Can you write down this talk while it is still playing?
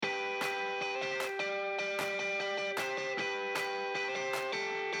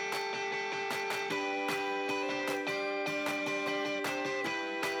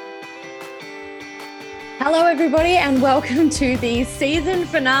Hello, everybody, and welcome to the season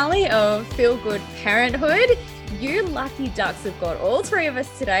finale of Feel Good Parenthood. You lucky ducks have got all three of us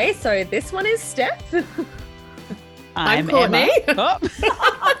today. So this one is Steph. I'm Courtney. Oh.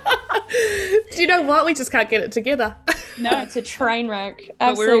 Do you know what? We just can't get it together. No, it's a train wreck.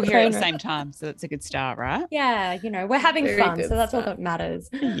 But we're all here at the wreck. same time, so that's a good start, right? Yeah, we're having Very fun, good so that's all start. that matters.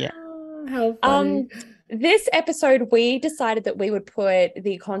 Yeah. How funny. This episode, we decided that we would put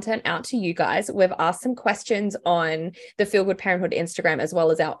the content out to you guys. We've asked some questions on the Feel Good Parenthood Instagram as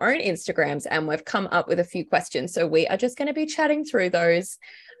well as our own Instagrams, and we've come up with a few questions. So we are just going to be chatting through those.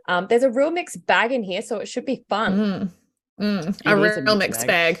 There's a real mixed bag in here, so it should be fun. A real mixed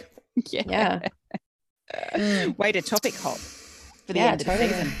bag. Yeah. Way to topic hop for the Yeah, end totally.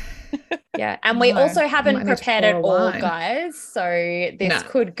 of the season. Yeah. And we No, also I haven't might need to prepared it pour all, wine. guys. So this No.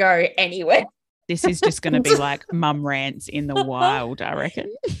 could go anywhere. This is just going to be like mum rants in the wild, I reckon.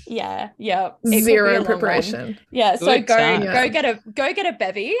 Yeah. It could be a Zero long one. preparation. Yeah. So Good go time. get a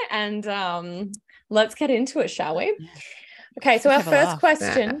bevy and let's get into it, shall we? Okay, so our Let's have a first laugh.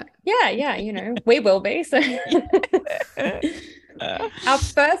 question. Yeah, we will be. So our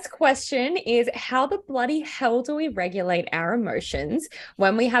first question is, how the bloody hell do we regulate our emotions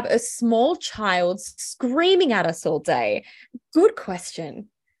when we have a small child screaming at us all day? Good question.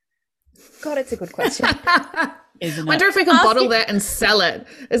 God, it's a good question. Isn't Wonder it? if we can Ask bottle it- that and sell it.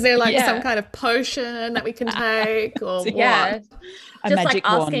 Is there like Yeah. some kind of potion that we can take or what? Yeah. A Just like magic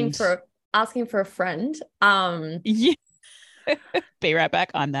wand. asking for a friend. Yeah. Be right back.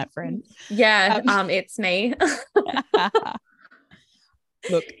 I'm that friend. It's me.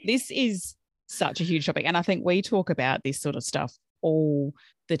 Look, this is such a huge topic. And I think we talk about this sort of stuff all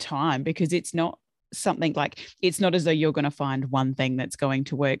the time because it's not something like, it's not as though you're going to find one thing that's going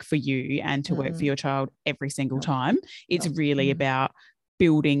to work for you and to work for your child every single time. It's really about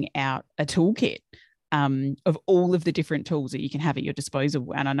building out a toolkit of all of the different tools that you can have at your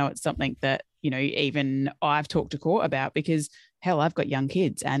disposal. And I know it's something that, even I've talked to Court about because, hell, I've got young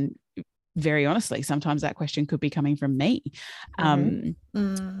kids and very honestly, sometimes that question could be coming from me.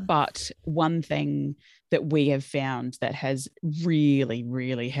 But one thing that we have found that has really,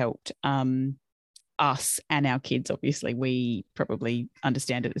 really helped us and our kids, obviously, we probably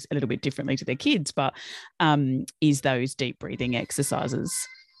understand it a little bit differently to their kids, but is those deep breathing exercises.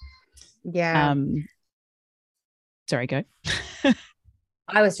 Yeah. Sorry, go.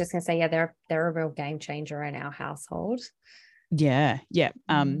 I was just gonna say, they're a real game changer in our household. Yeah.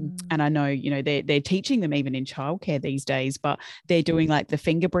 And I know, they're teaching them even in childcare these days, but they're doing like the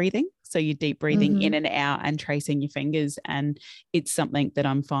finger breathing. So you're deep breathing in and out and tracing your fingers. And it's something that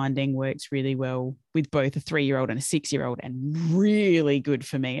I'm finding works really well with both a 3-year-old and a 6-year-old and really good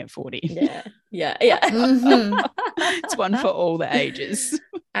for me at 40. Yeah. It's one for all the ages.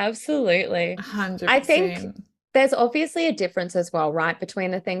 Absolutely. 100%. I think there's obviously a difference as well, right,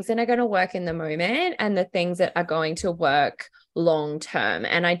 between the things that are going to work in the moment and the things that are going to work long term.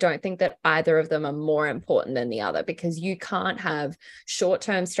 And I don't think that either of them are more important than the other, because you can't have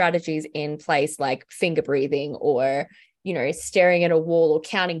short-term strategies in place like finger breathing or, staring at a wall or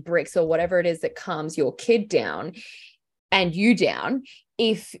counting bricks or whatever it is that calms your kid down and you down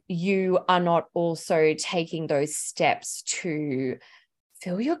if you are not also taking those steps to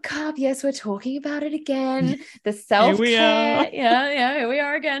fill your cup. Yes, we're talking about it again. The self-care. Here we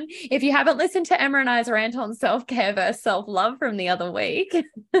are again. If you haven't listened to Emma and I's rant on self-care versus self-love from the other week,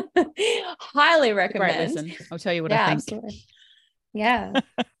 highly recommend. Great listen. I'll tell you what I think. Absolutely. Yeah.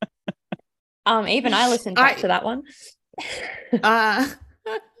 Even I listened back to that one. I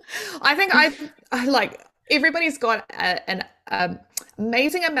think I like, everybody's got an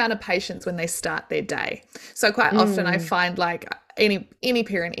amazing amount of patience when they start their day. So quite often I find like any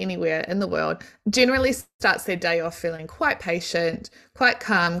parent anywhere in the world generally starts their day off feeling quite patient, quite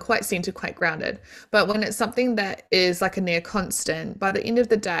calm, quite centered, quite grounded. But when it's something that is like a near constant, by the end of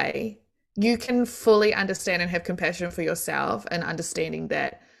the day, you can fully understand and have compassion for yourself and understanding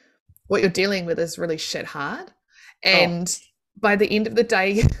that what you're dealing with is really shit hard. And by the end of the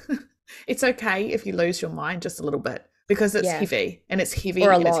day, it's okay if you lose your mind just a little bit because it's heavy and it's heavy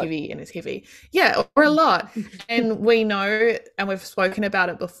and it's heavy and it's heavy. Yeah, or a lot. And we know, and we've spoken about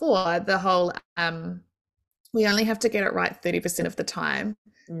it before, the whole, we only have to get it right 30% of the time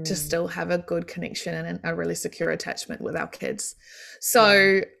to still have a good connection and a really secure attachment with our kids.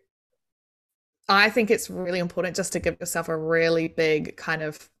 So I think it's really important just to give yourself a really big kind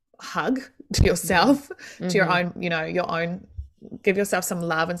of hug to yourself, to your own, your own, give yourself some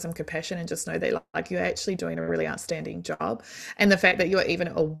love and some compassion and just know that like you're actually doing a really outstanding job. And the fact that you're even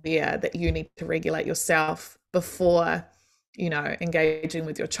aware that you need to regulate yourself before engaging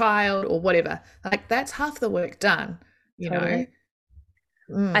with your child or whatever. Like that's half the work done, Totally.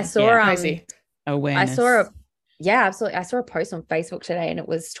 I know. saw Crazy. Awareness. Yeah, absolutely. I saw a post on Facebook today and it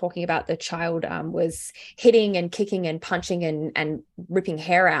was talking about the child was hitting and kicking and punching and ripping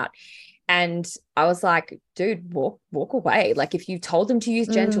hair out. And I was like, dude, walk away. Like if you told them to use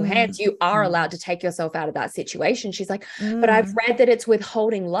gentle hands, you are allowed to take yourself out of that situation. She's like, but I've read that it's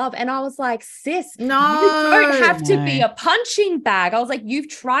withholding love. And I was like, sis, no, you don't have to be a punching bag. I was like, you've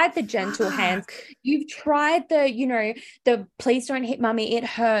tried the gentle hands. You've tried the please don't hit mummy, it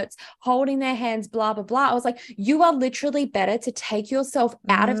hurts, holding their hands, blah, blah, blah. I was like, you are literally better to take yourself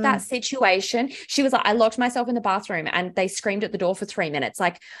out of that situation. She was like, I locked myself in the bathroom and they screamed at the door for 3 minutes.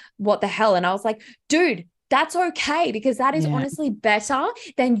 Like, what the hell? And I was like, dude, that's okay, because that is honestly better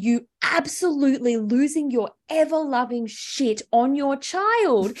than you absolutely losing your ever-loving shit on your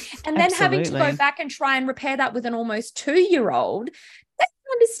child and then having to go back and try and repair that with an almost 2-year-old. I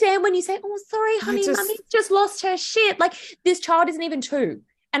understand when you say, oh, sorry, honey, mummy just lost her shit. Like, this child isn't even 2.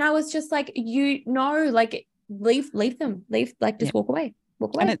 And I was just like, leave them, just walk away.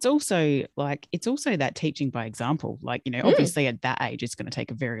 And it's also that teaching by example. Like, obviously at that age, it's going to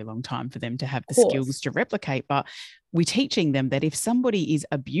take a very long time for them to have the skills to replicate. But we're teaching them that if somebody is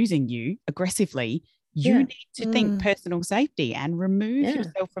abusing you aggressively, you need to think personal safety and remove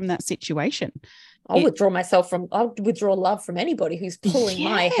yourself from that situation. I'll withdraw love from anybody who's pulling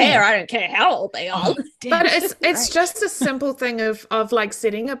my hair. I don't care how old they are. But it's just a simple thing of like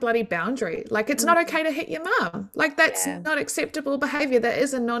setting a bloody boundary. Like, it's not okay to hit your mum. Like, that's not acceptable behavior. That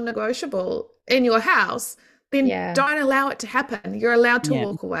is a non-negotiable in your house. Then don't allow it to happen. You're allowed to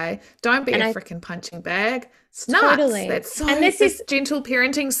walk away. Don't be a freaking punching bag. It's nuts. Totally. That's so, and this gentle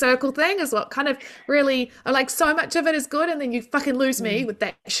parenting circle thing is what kind of really, like, so much of it is good, and then you fucking lose me with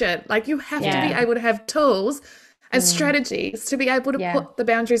that shit. Like, you have to be able to have tools and strategies to be able to put the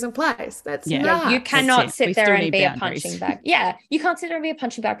boundaries in place. That's nuts. You cannot sit there and be a punching bag. Yeah, you can't sit there and be a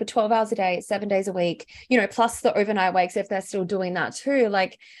punching bag for 12 hours a day, 7 days a week, plus the overnight wakes if they're still doing that too.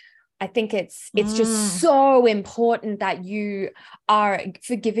 Like, I think it's just so important that you are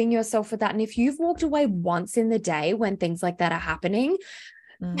forgiving yourself for that. And if you've walked away once in the day when things like that are happening,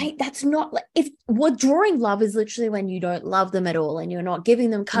 mate, that's not like, if withdrawing love is literally when you don't love them at all and you're not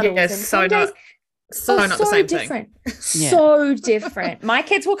giving them cuddles. Yes, and so not the same different. thing. So different. My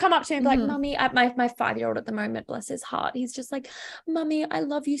kids will come up to me and be like, Mummy, my 5-year-old at the moment, bless his heart, he's just like, Mummy, I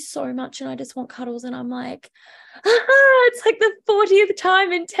love you so much and I just want cuddles. And I'm like, it's like the 40th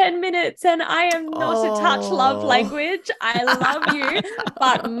time in 10 minutes and I am not a touch love language. I love you,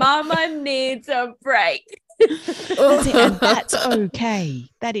 but mama needs a break. And that's okay.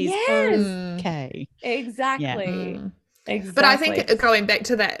 That is okay. Exactly. Exactly. But I think going back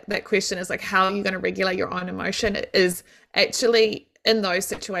to that question is like, how are you going to regulate your own emotion? It is actually in those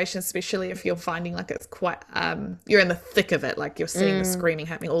situations, especially if you're finding like it's quite you're in the thick of it, like you're seeing the screaming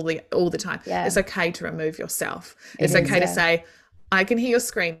happening all the time. It's okay to remove yourself. It's okay to say, I can hear you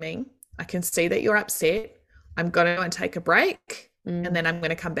screaming, I can see that you're upset, I'm going to go and take a break, and then I'm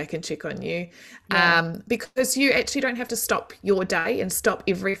going to come back and check on you. Because you actually don't have to stop your day and stop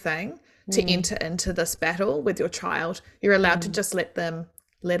everything to enter into this battle with your child. You're allowed to just let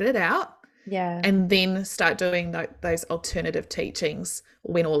it out, and then start doing those alternative teachings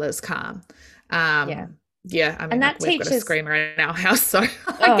when all is calm. I mean, and that we've got a screamer in our house, so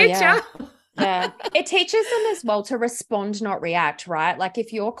I get you. It teaches them as well to respond, not react, right? Like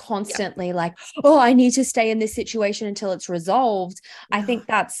if you're constantly like, oh, I need to stay in this situation until it's resolved, I think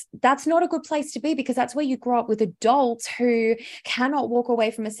that's not a good place to be, because that's where you grow up with adults who cannot walk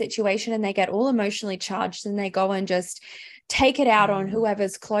away from a situation and they get all emotionally charged and they go and just take it out on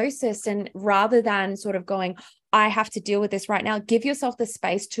whoever's closest. And rather than sort of going, I have to deal with this right now, give yourself the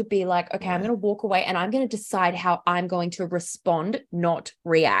space to be like, okay, I'm going to walk away and I'm going to decide how I'm going to respond, not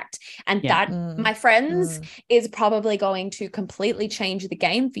react. And that, my friends, is probably going to completely change the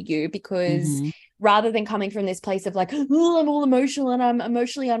game for you, because rather than coming from this place of like, oh, I'm all emotional and I'm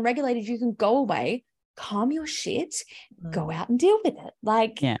emotionally unregulated, you can go away, calm your shit, go out and deal with it.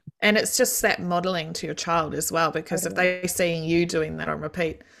 Like, and it's just that modeling to your child as well, because if they're seeing you doing that on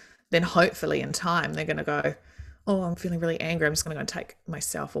repeat, then hopefully in time they're going to go, oh, I'm feeling really angry, I'm just going to go and take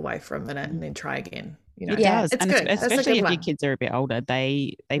myself away for a minute and then try again. It does. It's good. Especially if your kids are a bit older,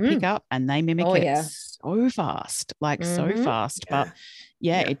 they pick up and they mimic it so fast, like so fast. But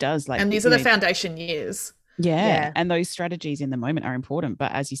it does. Like, and these are the foundation years. And those strategies in the moment are important.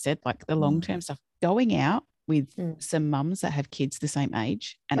 But as you said, like the long-term stuff, going out with some mums that have kids the same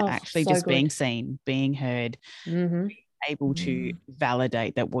age and actually just being seen, being heard, able to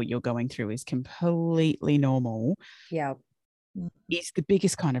validate that what you're going through is completely normal. is the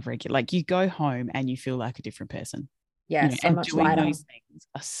biggest kind of regular. Like you go home and you feel like a different person. Yeah, so and much doing lighter. those things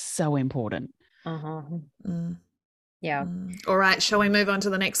are so important. Uh-huh. Yeah. All right, shall we move on to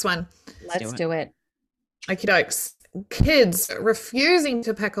the next one? Let's do it. Okie dokes. Kids refusing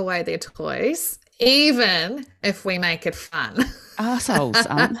to pack away their toys, even if we make it fun. Assholes,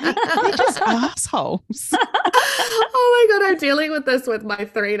 aren't they? They're just assholes. Oh my God, I'm dealing with this with my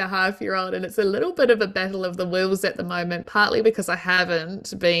 3.5-year-old, and it's a little bit of a battle of the wills at the moment, partly because I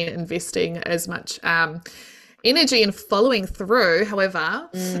haven't been investing as much energy and following through. However,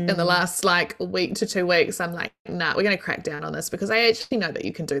 in the last like week to 2 weeks, I'm like, nah, we're going to crack down on this because I actually know that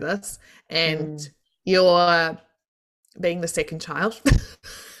you can do this, and you're being the second child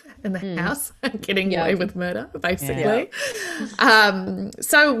in the house and getting away with murder, basically.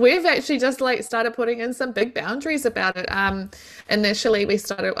 So we've actually just like started putting in some big boundaries about it. Initially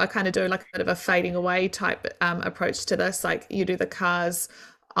I kind of do like a bit of a fading away type approach to this, like you do the cars,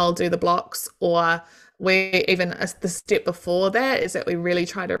 I'll do the blocks, or we even the step before that is that we really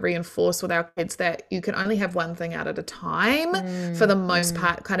try to reinforce with our kids that you can only have one thing out at a time for the most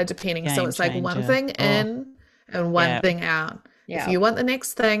part, kind of depending. So it's like one thing in and one thing out. If you want the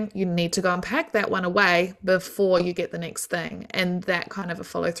next thing, you need to go and pack that one away before you get the next thing. And that kind of a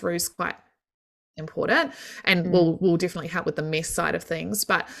follow through is quite important, and will definitely help with the mess side of things.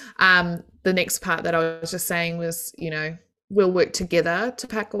 But the next part that I was just saying was, we'll work together to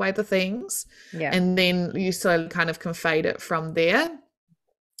pack away the things, and then you slowly kind of can fade it from there.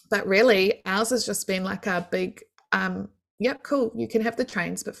 But really ours has just been like a big yep, cool, you can have the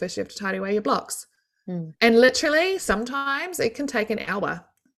trains, but first you have to tidy away your blocks. And literally sometimes it can take an hour,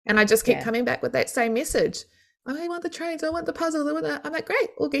 and I just keep coming back with that same message. I want the trains, I want the puzzles, I want that. I'm like, great,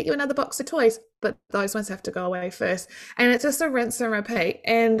 we'll get you another box of toys, but those ones have to go away first. And it's just a rinse and repeat.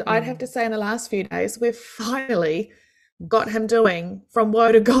 And I'd have to say in the last few days we've finally got him doing from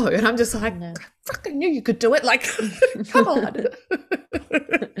woe to go, and I'm just like, I fucking knew you could do it, like come on.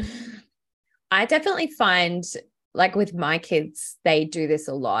 I definitely find, like with my kids, they do this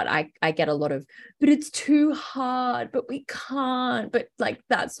a lot. I get a lot of, but it's too hard, but we can't, but like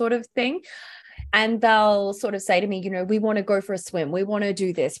that sort of thing. And they'll sort of say to me, we want to go for a swim, we want to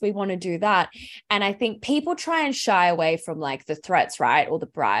do this, we want to do that. And I think people try and shy away from like the threats, right, or the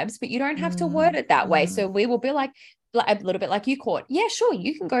bribes, but you don't have to word it that way. So we will be like a little bit like you, Court. Yeah, sure,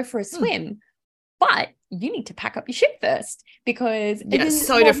 you can go for a swim, but you need to pack up your shit first, because it is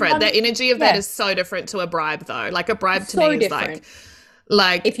so different. The energy of that is so different to a bribe, though. Like a bribe to me is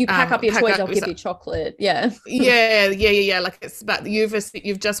like if you pack up your toys, I'll give you chocolate. Yeah. Like but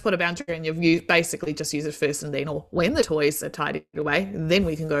you've just put a boundary, and you've basically just use it first, and then, or when the toys are tidied away, then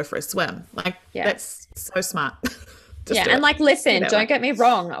we can go for a swim. Like that's so smart. And like, listen, don't get me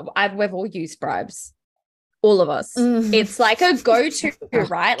wrong. We've all used bribes. All of us. It's like a go-to,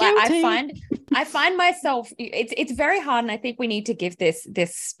 right? Like I find myself, it's very hard, and I think we need to give this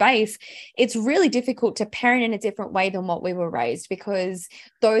space. It's really difficult to parent in a different way than what we were raised, because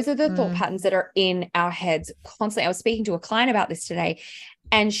those are the thought patterns that are in our heads constantly. I was speaking to a client about this today,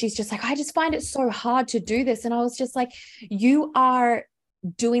 and she's just like, I just find it so hard to do this. And I was just like, you are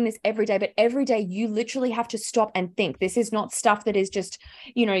doing this every day, but every day you literally have to stop and think. This is not stuff that is just,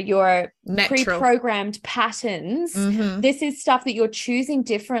 your natural pre-programmed patterns. This is stuff that you're choosing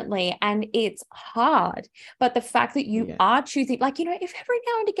differently, and it's hard. But the fact that you are choosing, like, if every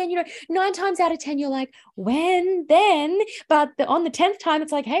now and again, 9 times out of 10, you're like, when, then, but on the 10th time,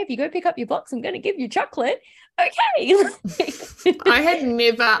 it's like, hey, if you go pick up your box, I'm going to give you chocolate. Okay. I had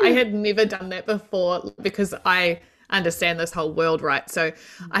never done that before, because I understand this whole world, right? So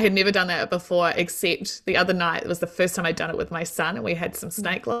I had never done that before, except the other night. It was the first time I'd done it with my son, and we had some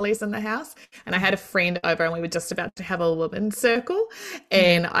snake lollies in the house, and I had a friend over, and we were just about to have a women's circle,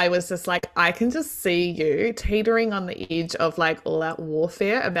 and I was just like, I can just see you teetering on the edge of like all out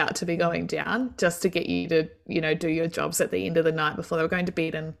warfare about to be going down, just to get you to do your jobs at the end of the night before they were going to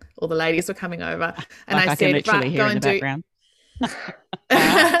bed and all the ladies were coming over. And like I said, literally hear in the background.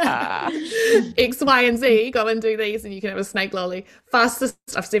 X, Y, and Z, go and do these, and you can have a snake lolly. Fastest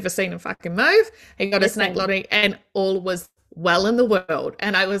I've ever seen him fucking move. He got a snake lolly, and all was well in the world.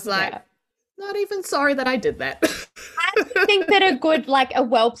 And I was like, not even sorry that I did that. I think that a good, like a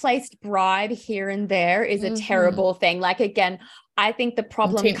well-placed bribe here and there is a terrible thing. Like, again, I think the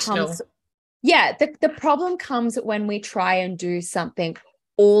problem comes. The problem comes when we try and do something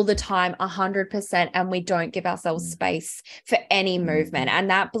all the time, 100%, and we don't give ourselves space for any movement. And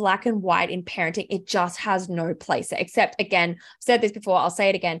that black and white in parenting, it just has no place, except, again, I've said this before, I'll say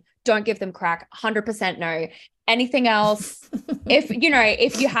it again, don't give them crack, 100% no. Anything else,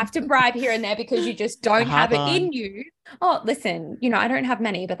 if you have to bribe here and there because you just don't have it in you. Oh, listen, I don't have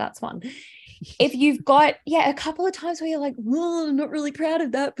many, but that's one. If you've got, a couple of times where you're like, well, I'm not really proud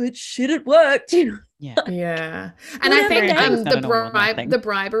of that, but shit, it worked. Yeah. And I think the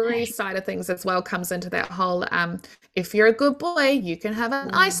bribery side of things as well comes into that whole, if you're a good boy, you can have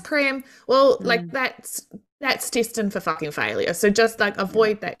an ice cream. Well, like that's destined for fucking failure. So just like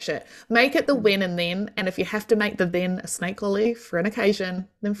avoid that shit. Make it the when and then. And if you have to make the then a snake lolly for an occasion,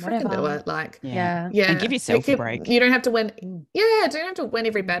 then freaking do it. Like, yeah. And give yourself a break. You don't have to win. Yeah. Don't have to win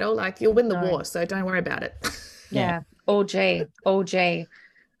every battle. Like you'll win the war. So don't worry about it. Yeah. All G.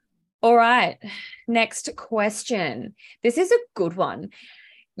 All right. Next question. This is a good one.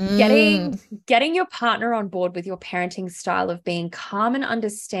 Getting your partner on board with your parenting style of being calm and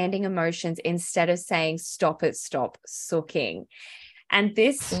understanding emotions instead of saying stop sooking. And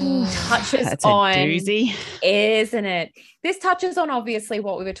this touches on, doozy, isn't it? This touches on obviously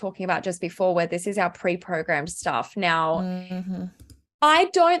what we were talking about just before, where this is our pre-programmed stuff. Now, I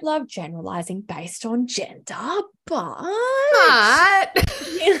don't love generalizing based on gender, but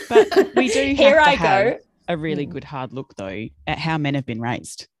we do have a really good hard look though at how men have been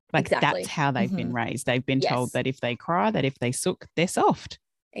raised. Like that's how they've been raised. They've been told that if they cry, that if they sook, they're soft.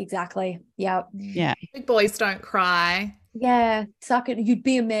 Exactly. Yep. Yeah. Big boys don't cry. Yeah, suck it. You'd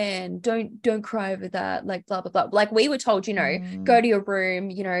be a man. Don't cry over that. Like blah blah blah. Like we were told, go to your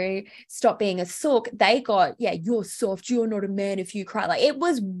room. Stop being a sook. They got, you're soft. You're not a man if you cry. Like it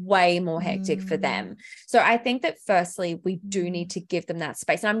was way more hectic for them. So I think that firstly, we do need to give them that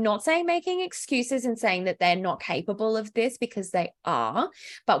space. And I'm not saying making excuses and saying that they're not capable of this, because they are.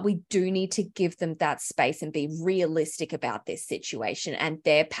 But we do need to give them that space and be realistic about this situation and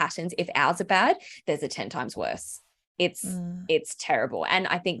their patterns. If ours are bad, there's a 10 times worse. It's terrible. And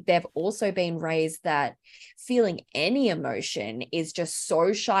I think they've also been raised that feeling any emotion is just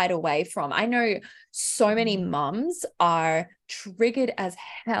so shied away from. I know so many mums are triggered as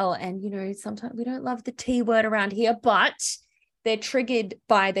hell. And, sometimes we don't love the T word around here, but they're triggered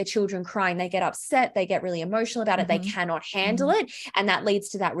by their children crying. They get upset. They get really emotional about it. They cannot handle it. And that leads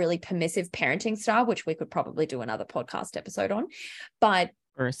to that really permissive parenting style, which we could probably do another podcast episode on. But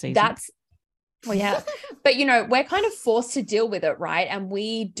that's, well, yeah. But, we're kind of forced to deal with it, right? And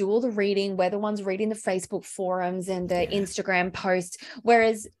we do all the reading. We're the ones reading the Facebook forums and the Instagram posts,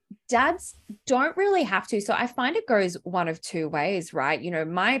 whereas dads don't really have to. So I find it goes one of two ways, right?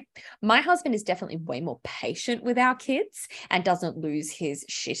 My husband is definitely way more patient with our kids and doesn't lose his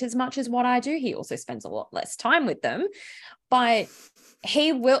shit as much as what I do. He also spends a lot less time with them, but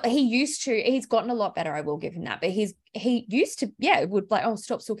he's gotten a lot better. I will give him that. But he used to, would like, oh,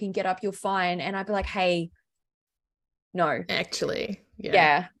 stop sulking, get up, you're fine. And I'd be like, hey, no. Actually,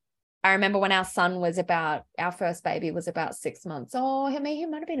 yeah. I remember when our first baby was about 6 months. Oh, he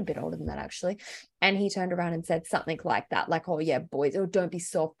might have been a bit older than that actually. And he turned around and said something like that, like, oh yeah, boys, oh, don't be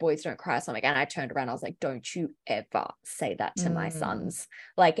soft, boys don't cry or something. And I turned around, I was like, don't you ever say that to my sons.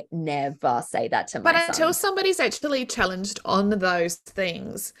 Like never say that to my sons. But until somebody's actually challenged on those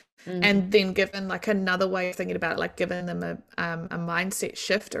things and then given like another way of thinking about it, like giving them a mindset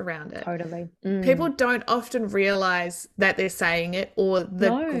shift around it. Totally. People don't often realize that they're saying it, or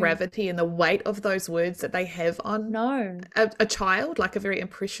the gravity and the weight of those words that they have on a child, like a very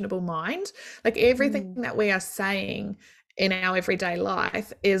impressionable mind. Like everything that we are saying in our everyday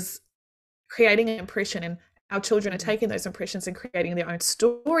life is creating an impression, and our children are taking those impressions and creating their own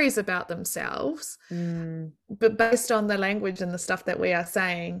stories about themselves, but based on the language and the stuff that we are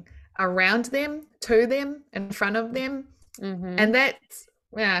saying around them, to them, in front of them. And that's,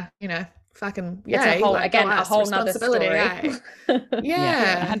 fucking, a whole nother story.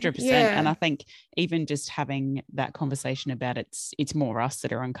 Yeah, 100%. And I think even just having that conversation about it's more us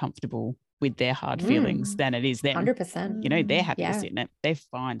that are uncomfortable with their hard feelings than it is them. 100%. They're happy to sit in it. They're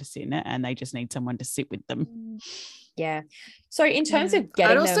fine to sit in it, and they just need someone to sit with them. Yeah. So in terms of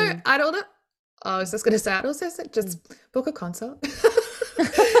getting I was just going to say, I'd also say just book a consult.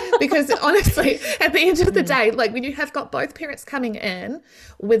 Because honestly, at the end of the day, like when you have got both parents coming in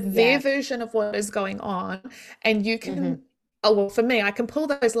with their version of what is going on, and you can, for me, I can pull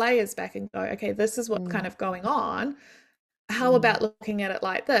those layers back and go, okay, this is what's kind of going on. How about looking at it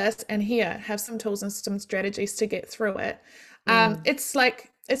like this, and here have some tools and some strategies to get through it. It's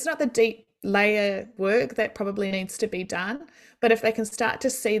like, it's not the deep layer work that probably needs to be done. But if they can start to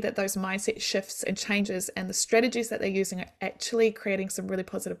see that those mindset shifts and changes and the strategies that they're using are actually creating some really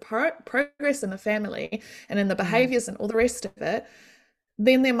positive progress in the family and in the behaviors and all the rest of it,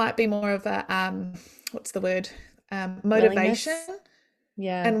 then there might be more of a what's the word, motivation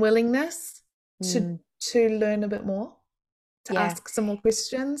and willingness to learn a bit more, to ask some more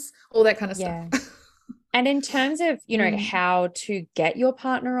questions, all that kind of stuff. And in terms of, you know, how to get your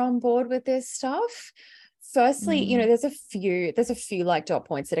partner on board with this stuff, firstly, you know, there's a few like dot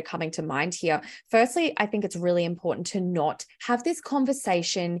points that are coming to mind here. Firstly, I think it's really important to not have this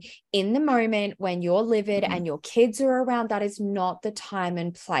conversation in the moment when you're livid and your kids are around. That is not the time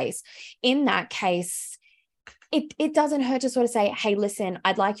and place. In that case, it doesn't hurt to sort of say, hey, listen,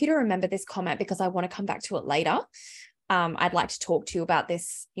 I'd like you to remember this comment because I want to come back to it later. I'd like to talk to you about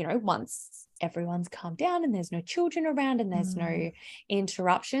this, you know, once everyone's calmed down and there's no children around and there's no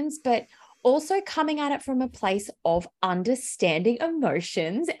interruptions, but also coming at it from a place of understanding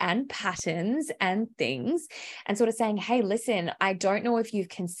emotions and patterns and things and sort of saying, hey, listen, I don't know if you've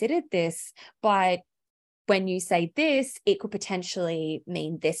considered this, but when you say this, it could potentially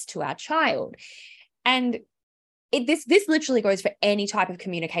mean this to our child. And this literally goes for any type of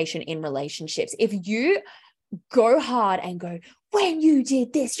communication in relationships. If you go hard and go, when you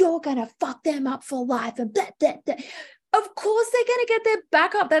did this, you're going to fuck them up for life and blah, blah, blah. Of course they're going to get their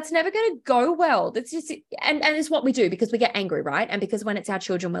back up. That's never going to go well. That's just, and it's what we do because we get angry, right? And because when it's our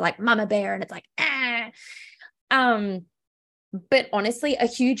children, we're like mama bear and it's like, But honestly, a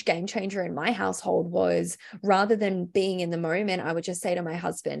huge game changer in my household was rather than being in the moment, I would just say to my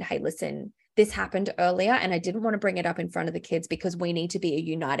husband, hey, listen, this happened earlier and I didn't want to bring it up in front of the kids because we need to be a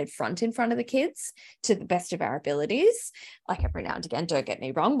united front in front of the kids to the best of our abilities. Like every now and again, don't get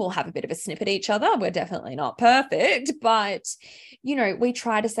me wrong, we'll have a bit of a snip at each other. We're definitely not perfect, but you know, we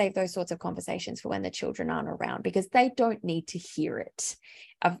try to save those sorts of conversations for when the children aren't around because they don't need to hear it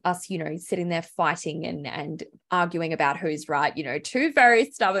of us, you know, sitting there fighting and arguing about who's right. You know, two very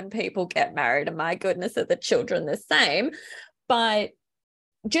stubborn people get married and my goodness, are the children the same? But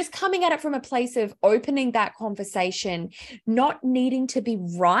just coming at it from a place of opening that conversation, not needing to be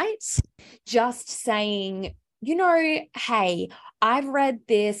right, just saying, you know, hey, I've read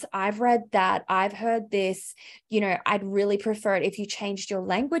this, I've read that, I've heard this, you know, I'd really prefer it if you changed your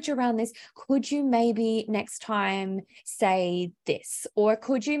language around this. Could you maybe next time say this? Or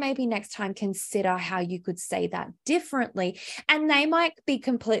could you maybe next time consider how you could say that differently? And they might be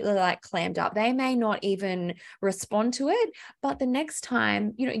completely like clammed up. They may not even respond to it, but the next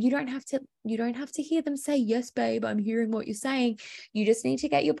time, you know, you don't have to hear them say, yes, babe, I'm hearing what you're saying. You just need to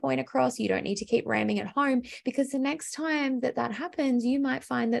get your point across. You don't need to keep ramming it home because the next time that happens, you might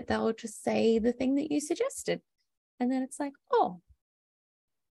find that they'll just say the thing that you suggested. And then it's like, oh.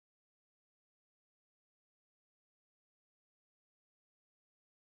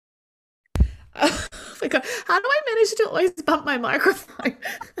 Oh my God. How do I manage to always bump my microphone?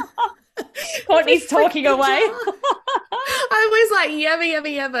 Courtney's talking away. I was like,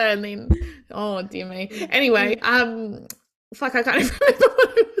 yabba, and then, oh, dear me. Anyway, fuck, I can't even remember what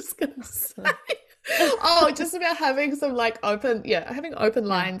I was going to say. Oh, just about having some like open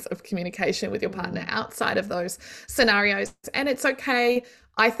lines of communication with your partner outside of those scenarios. And it's okay,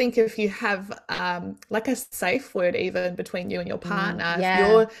 I think, if you have like a safe word even between you and your partner. If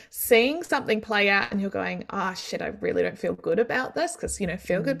you're seeing something play out and you're going, oh shit, I really don't feel good about this, because, you know,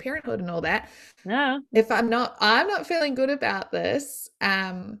 feel good parenthood and all that. If I'm not feeling good about this,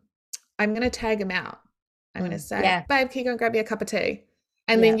 I'm going to tag him out. I'm going to say, babe, can you go and grab me a cup of tea?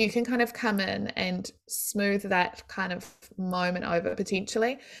 And then you can kind of come in and smooth that kind of moment over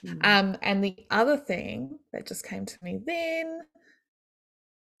potentially. And the other thing that just came to me then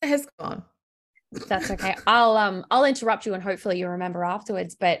has gone. That's okay. I'll interrupt you and hopefully you remember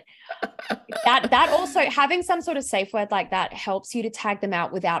afterwards. But that also, having some sort of safe word like that helps you to tag them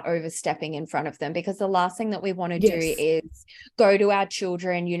out without overstepping in front of them, because the last thing that we want to do is go to our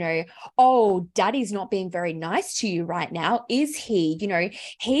children, you know, oh, daddy's not being very nice to you right now, is he? You know,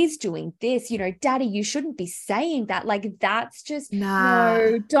 he's doing this, you know, daddy, you shouldn't be saying that. Like, that's just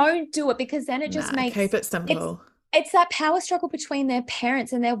no, don't do it, because then it just makes keep it simple. It's that power struggle between their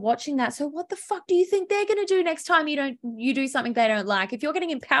parents, and they're watching that. So what the fuck do you think they're going to do next time you do something they don't like? If you're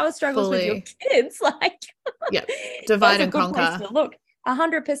getting in power struggles with your kids, like, divide and conquer. Look,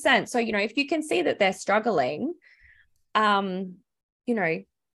 100%. So, you know, if you can see that they're struggling, you know,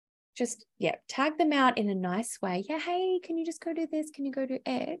 just, tag them out in a nice way. Yeah. Hey, can you just go do this? Can you go do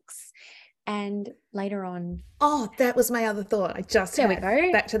X? And later on, that was my other thought. I just there we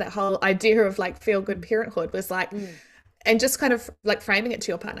go. Back to that whole idea of like feel good parenthood was like, and just kind of like framing it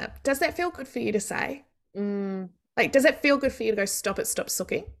to your partner. Does that feel good for you to say? Mm. Like, does it feel good for you to go, stop it, stop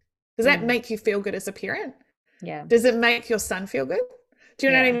sooking? Does that make you feel good as a parent? Yeah. Does it make your son feel good? Do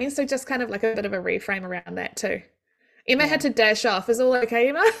you know what I mean? So just kind of like a bit of a reframe around that too. Emma had to dash off. Is all okay,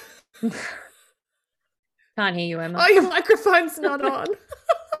 Emma? Can't hear you, Emma. Oh, your microphone's not on.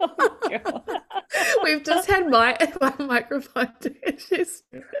 Oh my God. We've just had my microphone issues.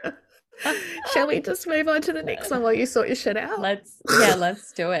 Shall we just move on to the next one while you sort your shit out?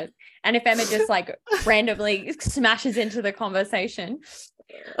 Let's do it. And if Emma just like randomly smashes into the conversation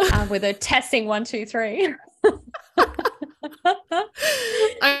with a testing 1, 2, 3.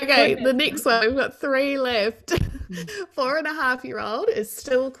 Okay, the next one, we've got 3 left. 4.5-year-old is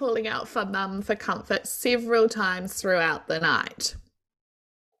still calling out for mum for comfort several times throughout the night.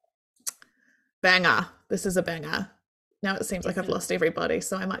 Banger. This is a banger. Now it seems like I've lost everybody,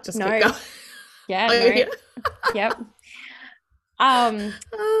 so I might just keep going. Yeah. Oh, no. yeah. Yep. Oh,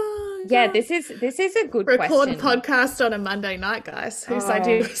 yeah, God. this is a good Record question. podcast on a Monday night, guys. Whose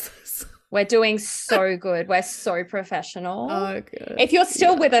idea was this? We're doing so good. We're so professional. Oh, good. If you're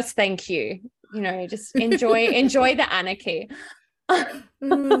still with us, thank you. You know, just enjoy the anarchy. How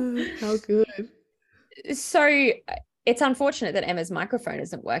good. So it's unfortunate that Emma's microphone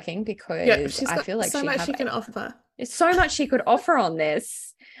isn't working because I feel like so much she can offer. There's so much she could offer on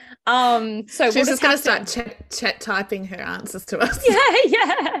this. So she's we'll just going to start chat typing her answers to us.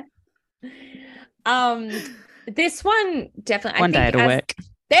 Yeah. This one definitely. One day it'll work.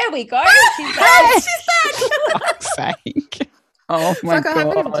 There we go. She's back. She's back. Fuck's sake. Oh my God.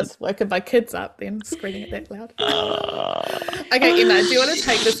 I'm going to just woken my kids up then screaming it that loud. Okay, Emma, do you want to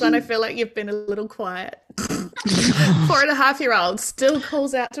take this one? I feel like you've been a little quiet. 4.5-year-old still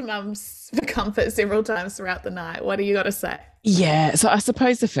calls out to mums for comfort several times throughout the night. What do you got to say? Yeah, so I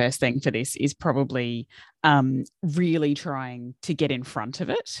suppose the first thing for this is probably really trying to get in front of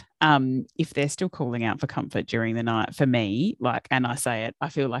it. If they're still calling out for comfort during the night, for me, like, and I say it, I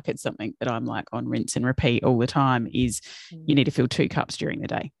feel like it's something that I'm like on rinse and repeat all the time, is you need to fill 2 cups during the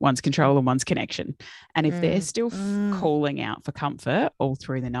day. One's control and one's connection. And if they're still calling out for comfort all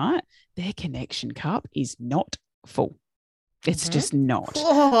through the night, their connection cup is not full. It's just not.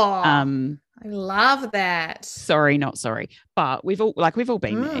 I love that. Sorry, not sorry. But we've all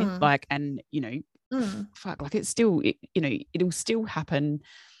been there. Like, and you know, fuck, like it'll still happen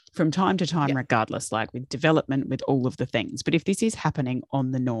from time to time, regardless, like with development, with all of the things. But if this is happening on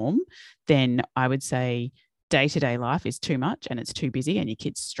the norm, then I would say day-to-day life is too much and it's too busy and your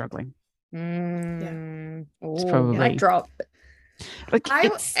kid's struggling. It's probably mic drop. Like, I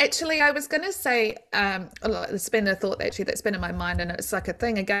was going to say, it's been a thought actually that's been in my mind, and it's like a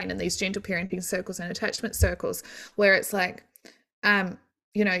thing again in these gentle parenting circles and attachment circles where it's like,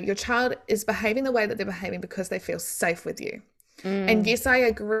 you know, your child is behaving the way that they're behaving because they feel safe with you. And yes, I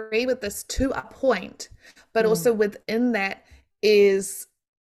agree with this to a point, but also within that is,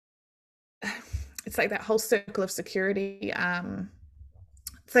 it's like that whole circle of security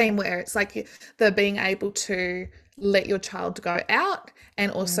theme where it's like the being able to let your child go out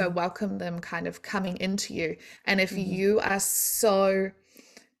and also welcome them kind of coming into you. And if you are so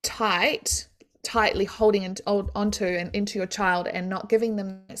tightly holding onto and into your child and not giving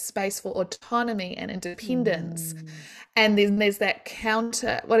them space for autonomy and independence, and then there's that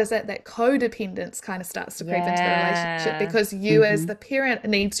that codependence kind of starts to creep into the relationship, because you as the parent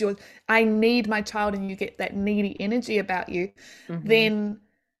I need my child, and you get that needy energy about you, then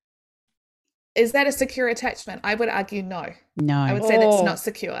is that a secure attachment? I would argue no. I would say that's not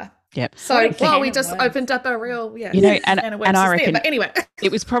secure. Yep. So, well, we just opened up a real, you know, and I reckon, but anyway,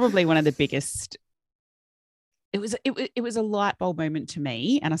 it was probably one of the biggest. It was a light bulb moment to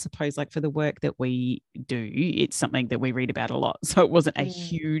me, and I suppose like for the work that we do, it's something that we read about a lot. So it wasn't a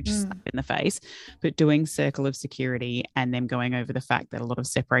huge slap in the face, but doing circle of security and them going over the fact that a lot of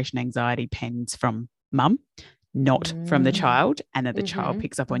separation anxiety pens from mum, not from the child, and that the child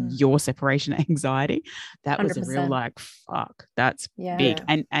picks up on your separation anxiety. That was 100%. A real like, fuck, that's big.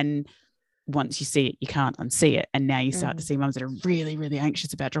 And once you see it, you can't unsee it. And now you start to see mums that are really, really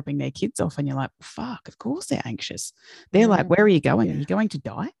anxious about dropping their kids off, and you're like, fuck, of course they're anxious. They're like, where are you going? Are you going to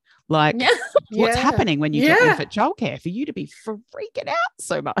die? Like, what's happening when you drop off at childcare for you to be freaking out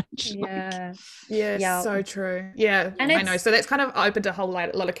so much? So true. And I know. So that's kind of opened a whole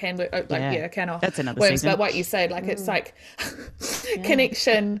lot of can of that's another worms. season. But what you said, like it's like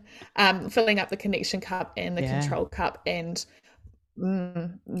connection, filling up the connection cup and the control cup, and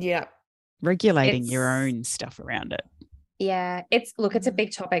regulating your own stuff around it. Yeah, it's a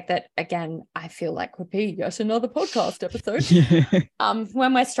big topic that, again, I feel like would be yet another podcast episode.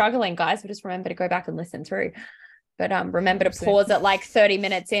 When we're struggling, guys, we just remember to go back and listen through. But remember to 100%. pause at like 30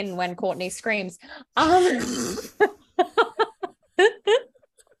 minutes in when Courtney screams. But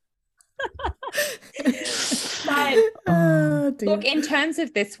look, in terms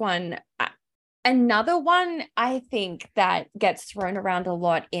of this one, another one I think that gets thrown around a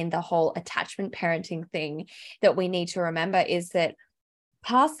lot in the whole attachment parenting thing that we need to remember is that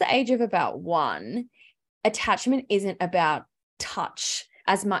past the age of about 1, attachment isn't about touch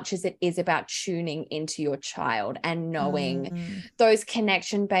as much as it is about tuning into your child and knowing those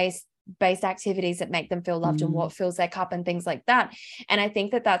connection-based activities that make them feel loved and what fills their cup and things like that. And I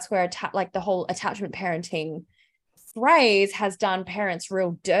think that that's where like the whole attachment parenting phrase has done parents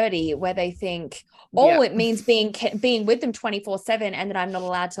real dirty, where they think, it means being with them 24/7 and that I'm not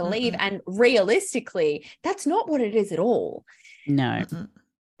allowed to leave. And realistically, that's not what it is at all. No.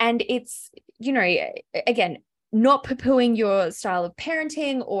 And it's, you know, again, not poo-pooing your style of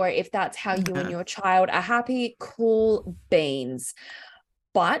parenting, or if that's how you and your child are happy, cool beans.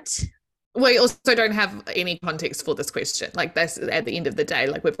 But we also don't have any context for this question. Like, that's at the end of the day,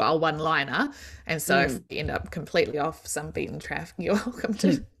 like, we've got a one-liner, and so if you end up completely off some beaten track, you're welcome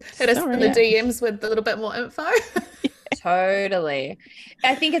to hit us in the DMs with a little bit more info. Totally.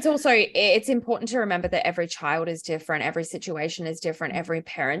 I think it's important to remember that every child is different, every situation is different, every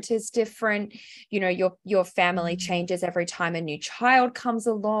parent is different. You know, your family changes every time a new child comes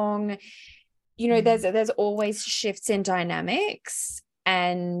along. You know, there's always shifts in dynamics.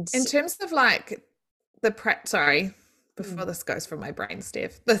 And in terms of like before this goes from my brain,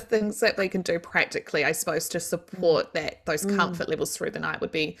 Steph, the things that we can do practically, I suppose, to support those comfort levels through the night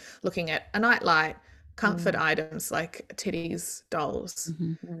would be looking at a nightlight, comfort items like teddies, dolls,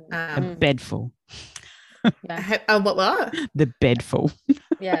 a bed full. What? The bed full.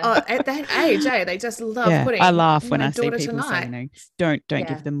 Yeah. At that age, they just love putting. I laugh when I see people tonight. saying, "Don't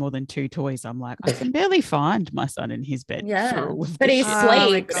give them more than 2 toys." I'm like, I can barely find my son in his bed. Yeah, for all of but he this.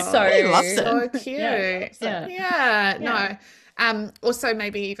 sleeps, so he loves it. So cute. No. Also,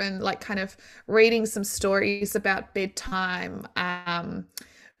 maybe even like kind of reading some stories about bedtime.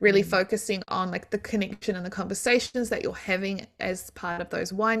 Really focusing on like the connection and the conversations that you're having as part of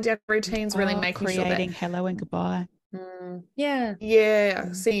those wind down routines, really making sure that creating hello and goodbye.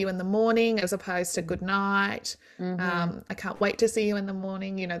 See you in the morning as opposed to good night. I can't wait to see you in the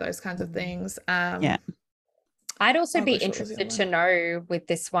morning, you know, those kinds of things. I'd also be interested to know with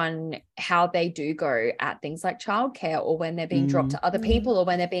this one how they do go at things like childcare, or when they're being dropped to other people, or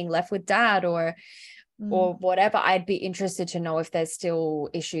when they're being left with dad, or whatever. I'd be interested to know if there's still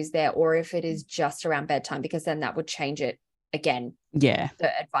issues there, or if it is just around bedtime, because then that would change it again. The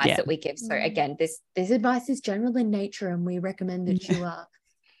advice that we give. So again, this advice is general in nature, and we recommend that you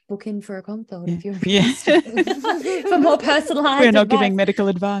book in for a consult if you're for more personalized We're not advice. giving medical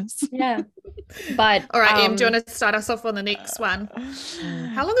advice. But all right, Em, do you want to start us off on the next one?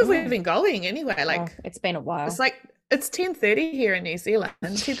 How long have we been going anyway? Like, it's been a while. It's 10:30 here in New Zealand,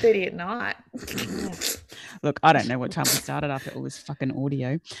 10:30 at night. Look, I don't know what time we started. I thought it was fucking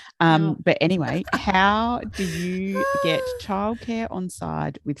audio. But anyway, how do you get childcare on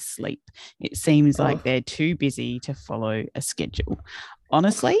side with sleep? It seems like they're too busy to follow a schedule.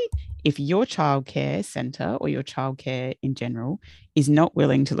 Honestly, if your childcare centre or your childcare in general is not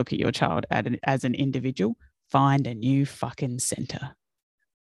willing to look at your child as an individual, find a new fucking centre.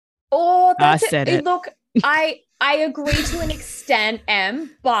 Oh, that's I said it. Look, I agree to an extent, Em,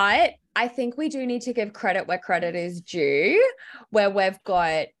 but I think we do need to give credit where credit is due, where we've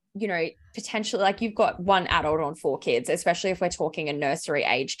got, you know, potentially, like, you've got one adult on 4 kids, especially if we're talking a nursery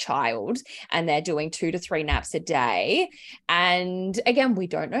age child and they're doing 2 to 3 naps a day. And again, we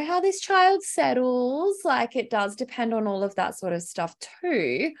don't know how this child settles. Like, it does depend on all of that sort of stuff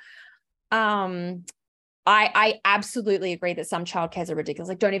too. I absolutely agree that some childcares are ridiculous.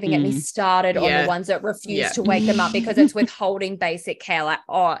 Like, don't even get me started on the ones that refuse to wake them up because it's withholding basic care. Like,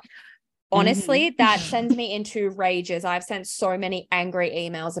 honestly, that sends me into rages. I've sent so many angry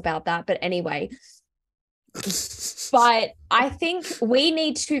emails about that. But anyway, but I think we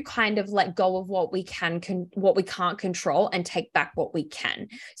need to kind of let go of what we what we can't control and take back what we can.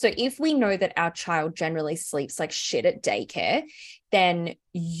 So if we know that our child generally sleeps like shit at daycare, then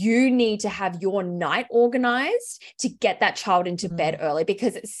you need to have your night organized to get that child into bed early,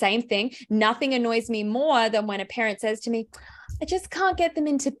 because same thing, nothing annoys me more than when a parent says to me, I just can't get them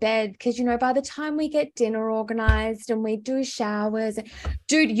into bed because, you know, by the time we get dinner organized and we do showers,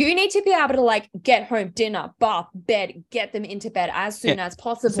 dude, you need to be able to like get home, dinner, bath, bed, get them into bed as soon as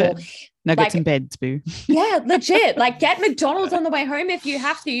possible. Nuggets in beds, boo. Yeah, legit. Like, get McDonald's on the way home if you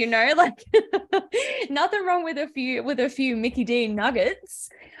have to, you know, like nothing wrong with a few Mickey D nuggets.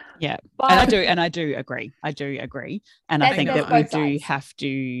 Yeah. But And I do agree. And I think there's that we both do sides. have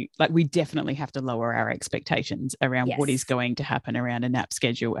to, like, we definitely have to lower our expectations around what is Yes. going to happen around a nap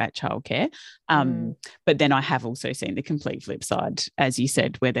schedule at childcare. Mm. But then I have also seen the complete flip side, as you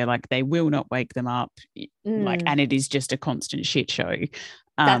said, where they're like, they will not wake them up, like, and it is just a constant shit show.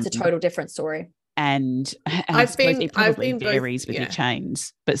 That's a total different story. And I suppose it probably both, varies with your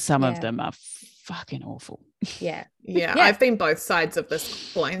chains, but some of Yeah. them are fucking awful. Yeah. Yeah, Yeah. I've been both sides of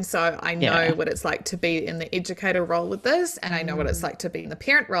this coin, so I know Yeah. what it's like to be in the educator role with this, and I know what it's like to be in the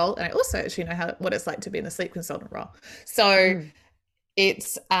parent role, and I also actually know what it's like to be in the sleep consultant role. So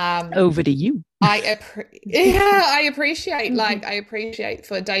it's Over to you. I appreciate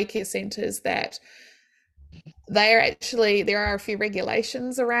for daycare centers that there are a few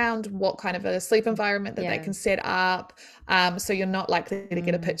regulations around what kind of a sleep environment that they can set up. So you're not likely to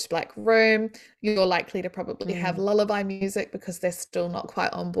get a pitch black room. You're likely to probably have lullaby music because they're still not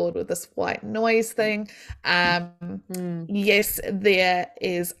quite on board with this white noise thing. Yes, there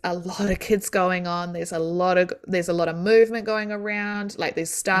is a lot of kids going on. There's a lot of movement going around. Like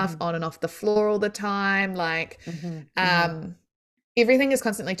there's staff on and off the floor all the time. Like everything is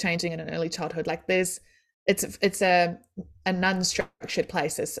constantly changing in an early childhood. Like it's a non-structured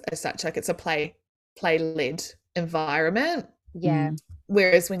place as such. Like it's a play-led environment. Yeah.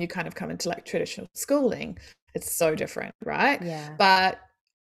 Whereas when you kind of come into like traditional schooling, it's so different, right? Yeah. But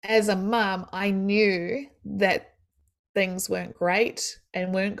as a mum, I knew that things weren't great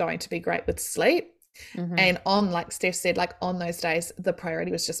and weren't going to be great with sleep. And like Steph said, like on those days, the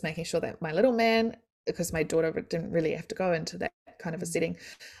priority was just making sure that my little man, because my daughter didn't really have to go into that kind of a setting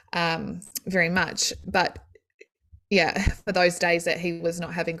very much, but yeah, for those days that he was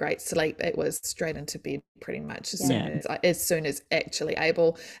not having great sleep, it was straight into bed pretty much as soon as actually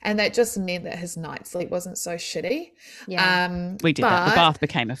able, and that just meant that his night sleep wasn't so shitty. We did that. The bath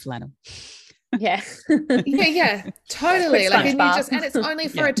became a flannel. Yeah. yeah, totally. Like, and it's only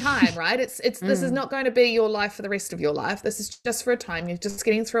for a time, right? It's this is not going to be your life for the rest of your life. This is just for a time. You're just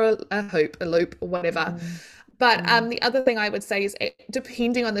getting through a loop, or whatever. But the other thing I would say is,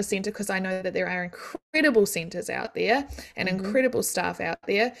 depending on the centre, because I know that there are incredible centres out there and incredible staff out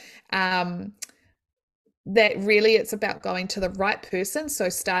there, that really it's about going to the right person. So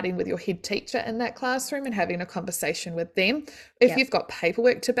starting with your head teacher in that classroom and having a conversation with them. If you've got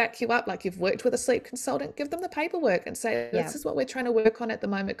paperwork to back you up, like you've worked with a sleep consultant, give them the paperwork and say, this is what we're trying to work on at the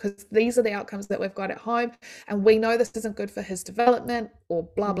moment, because these are the outcomes that we've got at home. And we know this isn't good for his development, or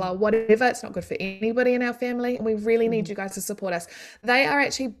blah, blah, whatever. It's not good for anybody in our family. And we really need you guys to support us. They are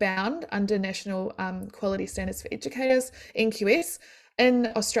actually bound under National Quality Standards for Educators, NQS.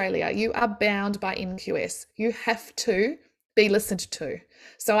 In Australia, you are bound by NQS. You have to be listened to.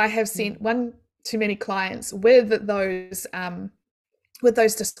 So I have seen one too many clients with those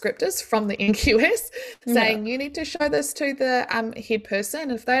descriptors from the NQS saying, you need to show this to the head person.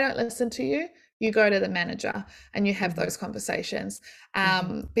 If they don't listen to you, you go to the manager and you have those conversations,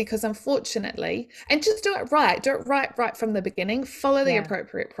 because unfortunately, and just do it right from the beginning, follow the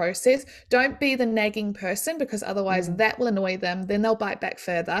appropriate process. Don't be the nagging person, because otherwise that will annoy them. Then they'll bite back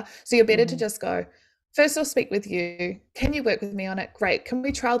further. So you're better to just go, first I'll speak with you. Can you work with me on it? Great. Can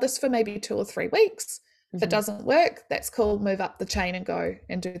we trial this for maybe 2 or 3 weeks? If it doesn't work, that's cool. Move up the chain and go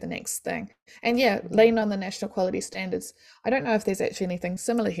and do the next thing. And lean on the national quality standards. I don't know if there's actually anything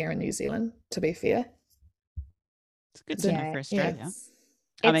similar here in New Zealand, to be fair. It's good to know for Australia.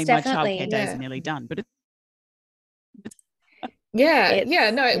 Yeah. I mean, my childcare days are nearly done, but it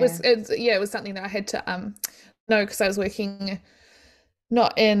was something that I had to know, because I was working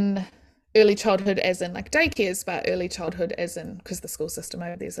not in early childhood as in like daycares, but early childhood as in, because the school system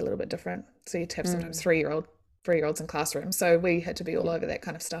over there is a little bit different. So you'd have sometimes 3-year-olds in classrooms. So we had to be all over that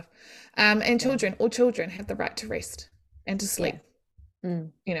kind of stuff. And all children have the right to rest and to sleep,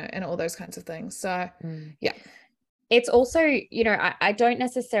 and all those kinds of things. So it's also, I don't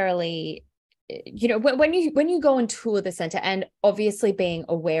necessarily, when you go and tour the center, and obviously being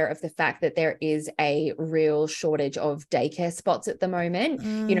aware of the fact that there is a real shortage of daycare spots at the moment,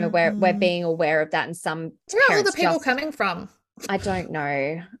 we're being aware of that. And some where are all the people coming from? I don't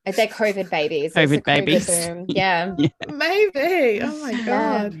know. They're COVID babies. COVID babies. Boom. Yeah. Maybe. Oh my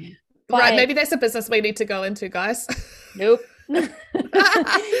God. Right. Maybe that's a business we need to go into, guys. Nope. No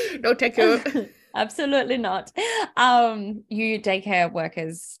thank you. Absolutely not. You daycare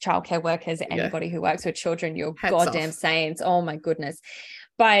workers, childcare workers, anybody who works with children, you're goddamn saints. Oh my goodness.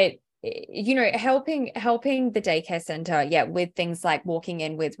 But helping the daycare center, with things like walking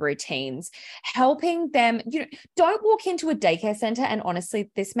in with routines, helping them, don't walk into a daycare center. And honestly,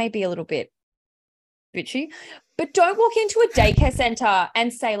 this may be a little bit bitchy, But don't walk into a daycare center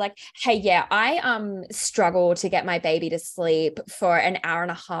and say like, hey, yeah, I struggle to get my baby to sleep for an hour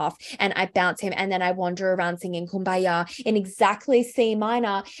and a half and I bounce him and then I wander around singing Kumbaya in exactly C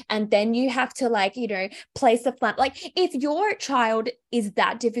minor. And then you have to like, you know, place the flat. Like if your child is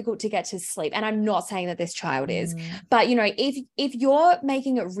that difficult to get to sleep, and I'm not saying that this child is, but you know, if you're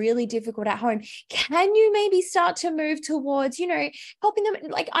making it really difficult at home, can you maybe start to move towards, you know, helping them?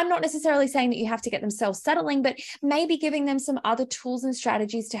 Like, I'm not necessarily saying that you have to get them self-settling, but maybe giving them some other tools and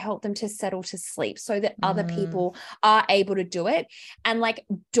strategies to help them to settle to sleep so that other people are able to do it. And like,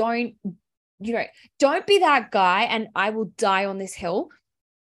 don't be that guy, and I will die on this hill.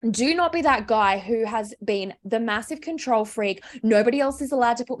 Do not be that guy who has been the massive control freak. Nobody else is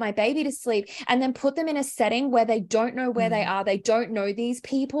allowed to put my baby to sleep, and then put them in a setting where they don't know where they are. They don't know these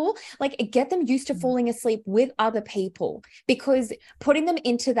people. Like, get them used to falling asleep with other people, because putting them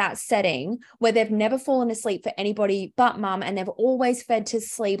into that setting where they've never fallen asleep for anybody but mum, and they've always fed to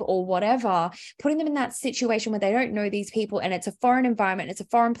sleep or whatever, putting them in that situation where they don't know these people, and it's a foreign environment, it's a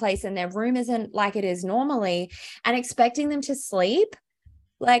foreign place, and their room isn't like it is normally, and expecting them to sleep.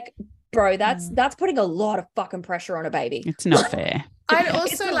 Like, bro, that's putting a lot of fucking pressure on a baby. It's not fair. I'd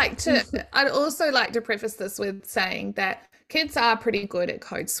also like to preface this with saying that kids are pretty good at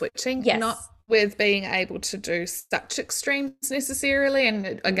code switching, not with being able to do such extremes necessarily.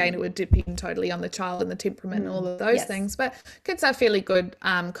 And again, it would depend totally on the child and the temperament and all of those things. But kids are fairly good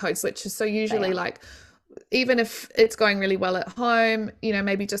code switchers. So usually, like, even if it's going really well at home, you know,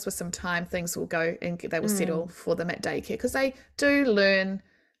 maybe just with some time, things will go and they will settle for them at daycare, because they do learn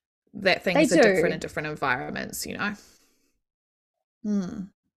that things are different in different environments, you know.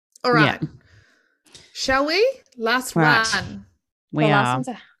 All right. Shall we? Last one. We are.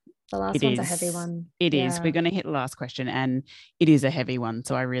 The last one's a heavy one. It is. We're going to hit the last question, and it is a heavy one.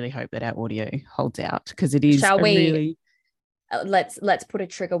 So I really hope that our audio holds out, because it is. Shall we? Really... Let's put a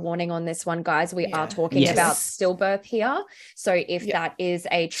trigger warning on this one, guys. We are talking about stillbirth here. So if that is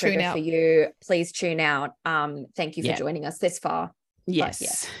a trigger for you, please tune out. Thank you for joining us this far.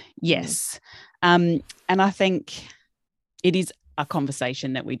 Yes. And I think it is a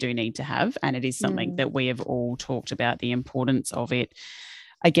conversation that we do need to have, and it is something that we have all talked about, the importance of it,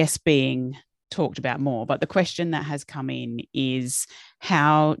 I guess, being talked about more. But the question that has come in is,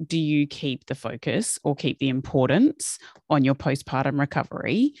 how do you keep the focus or keep the importance on your postpartum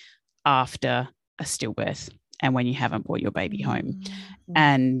recovery after a stillbirth and when you haven't brought your baby home?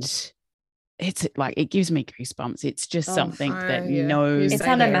 And it's like, it gives me goosebumps. It's just something that it's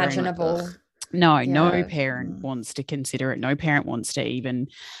unimaginable. No parent wants to consider it. No parent wants to even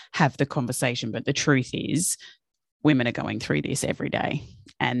have the conversation. But the truth is, women are going through this every day,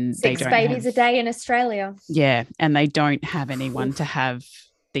 and 6 babies a day in Australia. Yeah. And they don't have anyone to have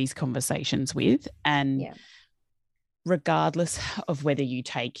these conversations with. And regardless of whether you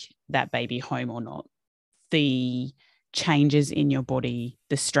take that baby home or not, the changes in your body,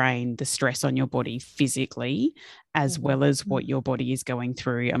 the strain, the stress on your body physically, as well as what your body is going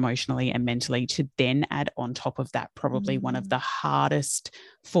through emotionally and mentally, to then add on top of that probably one of the hardest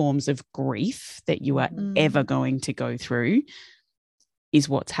forms of grief that you are ever going to go through, is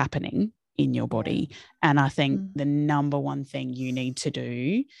what's happening in your body. And I think the number one thing you need to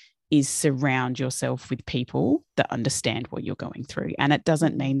do is surround yourself with people that understand what you're going through. And it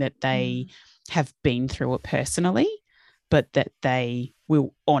doesn't mean that they have been through it personally, but that they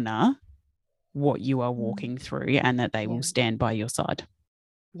will honour what you are walking through, and that they will stand by your side.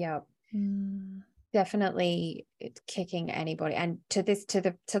 Yeah. Definitely kicking anybody. And to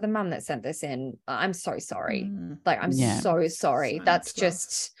the mum that sent this in, I'm so sorry. Like, I'm so sorry. So that's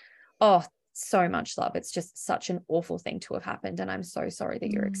just, so much love. It's just such an awful thing to have happened. And I'm so sorry that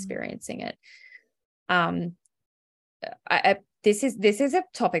you're experiencing it. This is a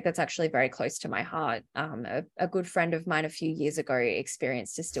topic that's actually very close to my heart. A good friend of mine a few years ago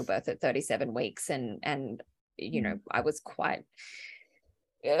experienced a stillbirth at 37 weeks, and you know, I was quite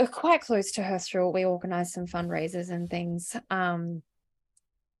close to her through it. We organized some fundraisers and things.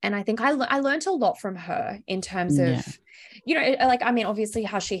 And I think I learned a lot from her in terms of, you know, like, I mean, obviously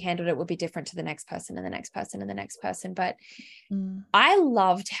how she handled it would be different to the next person and the next person and the next person. But I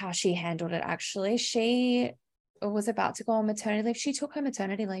loved how she handled it. Actually, she was about to go on maternity leave. She took her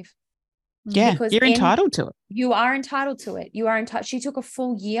maternity leave. Yeah, because you're entitled to it. You are entitled to it. You are entitled. She took a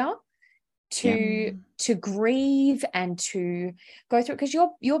full year to grieve and to go through, because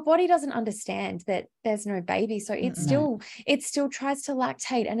your body doesn't understand that there's no baby, so it still tries to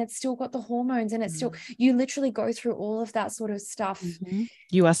lactate, and it's still got the hormones, and it's still, you literally go through all of that sort of stuff.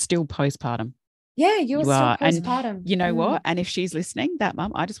 You are still postpartum. Yeah, you're You still are. And postpartum. you know what? And if she's listening, that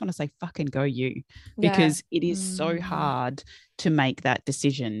mum, I just want to say fucking go you, because it is so hard to make that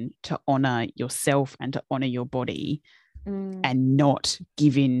decision to honor yourself and to honor your body and not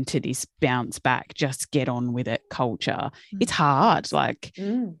give in to this bounce back, just get on with it culture. It's hard. Like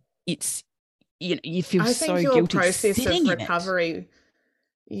it's, you know, you feel so guilty. I think your process of recovery,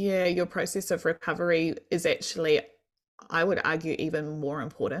 your process of recovery is actually, I would argue, even more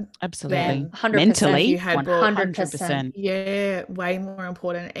important. Absolutely. 100%. Mentally, you had 100%. Yeah, way more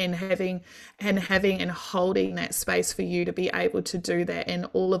important. And having and holding that space for you to be able to do that in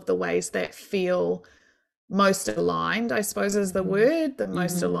all of the ways that feel most aligned, I suppose is the word, the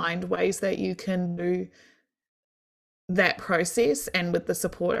most aligned ways that you can do that process, and with the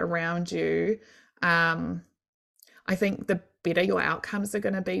support around you. I think the better your outcomes are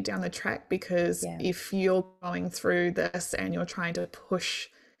going to be down the track, because if you're going through this and you're trying to push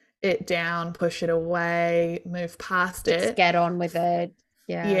it down, push it away, move past it, just get on with it.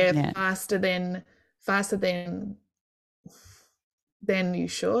 Faster than you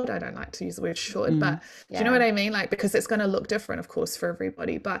should. I don't like to use the word should, but do you know what I mean? Like, because it's going to look different, of course, for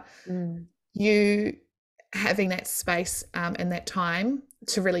everybody, but you having that space and that time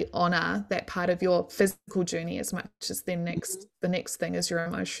to really honor that part of your physical journey as much as the next thing is your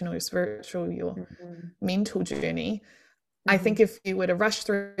emotional, your spiritual, your mental journey. I think if you were to rush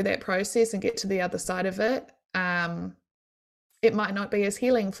through that process and get to the other side of it, it might not be as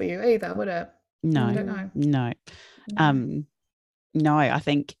healing for you either, would it? No, I don't know. No, I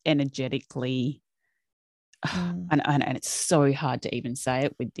think energetically, and it's so hard to even say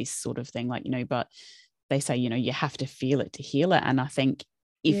it with this sort of thing, like, you know, but they say, you know, you have to feel it to heal it. And I think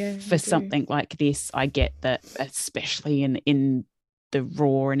if for something like this, I get that, especially in the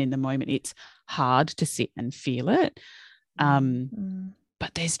raw and in the moment, it's hard to sit and feel it.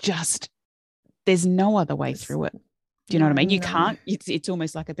 But there's no other way through it. Do you know what I mean? You can't, it's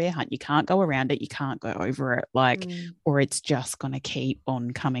almost like a bear hunt. You can't go around it. You can't go over it, like, or it's just going to keep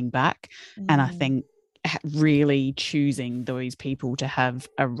on coming back. And I think really choosing those people to have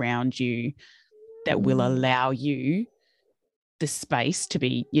around you that will allow you the space to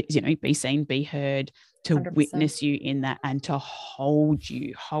be, you know, be seen, be heard, to 100%. Witness you in that, and to hold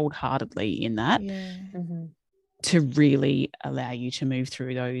you wholeheartedly in that, to really allow you to move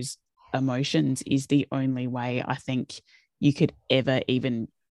through those emotions, is the only way I think you could ever even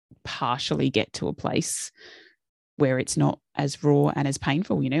partially get to a place where it's not as raw and as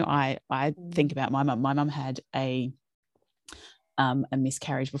painful. You know, I think about my mum. My mum had a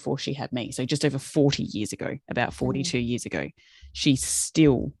miscarriage before she had me. So just over 40 years ago, about 42 years ago, she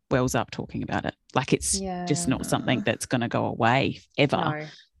still wells up talking about it. Like, it's just not something that's going to go away ever.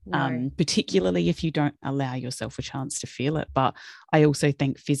 No. Particularly if you don't allow yourself a chance to feel it. But I also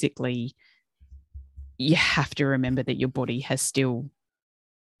think physically, you have to remember that your body has still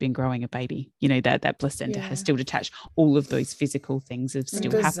been growing a baby. You know, that placenta has still detached. All of those physical things have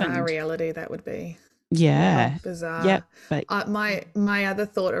still happened. Bizarre reality that would be. Yeah. Bizarre. Yeah. But my other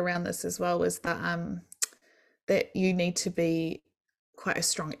thought around this as well was that you need to be quite a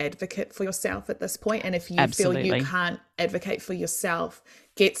strong advocate for yourself at this point. And if you feel you can't advocate for yourself,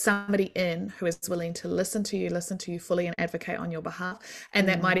 get somebody in who is willing to listen to you fully and advocate on your behalf. And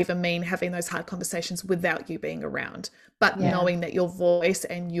that might even mean having those hard conversations without you being around, but knowing that your voice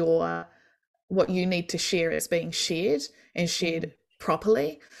and what you need to share is being shared and shared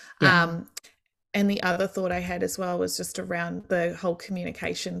properly. And the other thought I had as well was just around the whole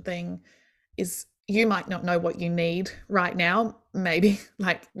communication thing, is you might not know what you need right now, maybe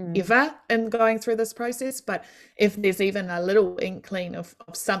like ever in going through this process, but if there's even a little inkling of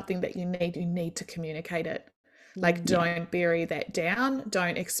something that you need to communicate it. Like, don't bury that down.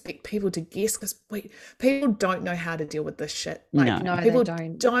 Don't expect people to guess, because people don't know how to deal with this shit. Like, no, people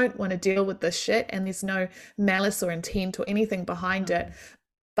don't want to deal with this shit, and there's no malice or intent or anything behind it.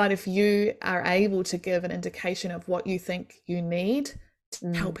 But if you are able to give an indication of what you think you need,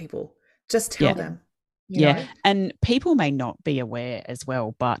 tell people. Just tell them. You know? And people may not be aware as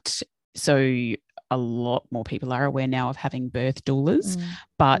well, but so a lot more people are aware now of having birth doulas,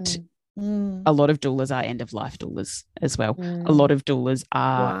 but a lot of doulas are end-of-life doulas as well. A lot of doulas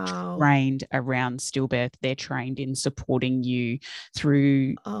are trained around stillbirth. They're trained in supporting you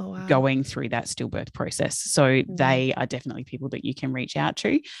through going through that stillbirth process. So they are definitely people that you can reach out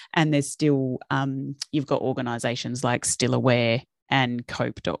to. And there's still, you've got organisations like Still Aware and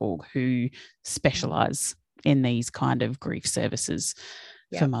cope.org who specialise in these kind of grief services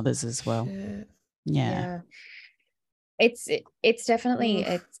for mothers as well. It's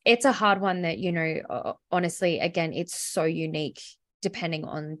definitely it's a hard one that, you know, honestly, again, it's so unique depending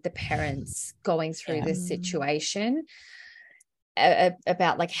on the parents going through this situation,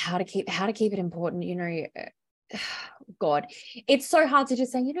 about like how to keep it important, you know. God, it's so hard to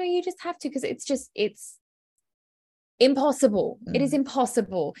just say, you know, you just have to, because it's impossible. It is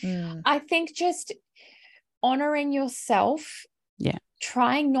impossible. I think just honoring yourself,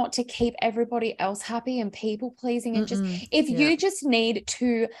 trying not to keep everybody else happy and people pleasing, and just if you just need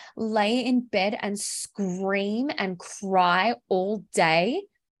to lay in bed and scream and cry all day,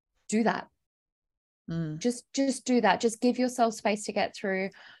 do that. Just do that. Just give yourself space to get through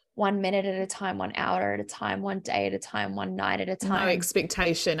 1 minute at a time, 1 hour at a time, 1 day at a time, 1 night at a time. No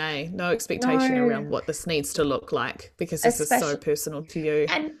expectation, no expectation around what this needs to look like, because this is so personal to you.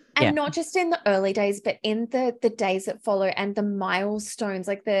 And not just in the early days, but in the days that follow, and the milestones.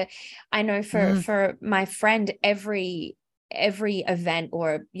 Like I know for my friend, every event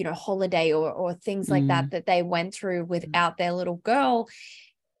or, you know, holiday or things like that they went through without their little girl,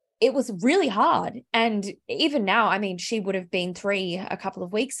 it was really hard. And even now, I mean, she would have been 3 a couple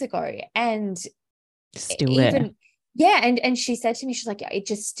of weeks ago, and still there. And she said to me, she's like,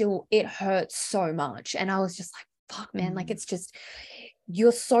 it hurts so much. And I was just like, fuck, man, like, it's just,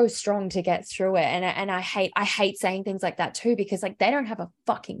 you're so strong to get through it. And I hate saying things like that too, because like, they don't have a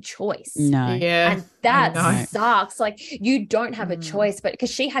fucking choice. No. Yeah. And that sucks. Like, you don't have a choice, but because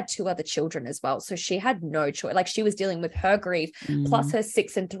she had 2 other children as well. So she had no choice. Like, she was dealing with her grief plus her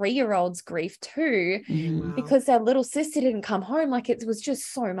 6 and 3-year-old's grief too, because their little sister didn't come home. Like, it was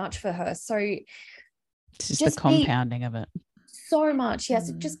just so much for her. So it's just the compounding of it. So much.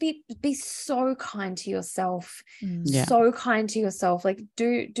 Yes. Just be so kind to yourself. Yeah. So kind to yourself. Like,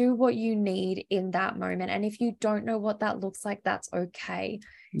 do what you need in that moment. And if you don't know what that looks like, that's okay.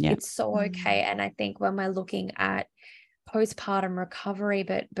 Yeah. It's so okay. And I think when we're looking at postpartum recovery,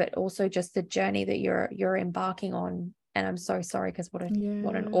 but also just the journey that you're embarking on, and I'm so sorry, because what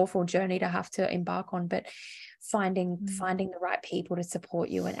an awful journey to have to embark on, but finding the right people to support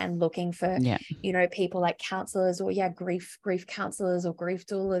you, and looking for you know, people like counselors or grief counselors or grief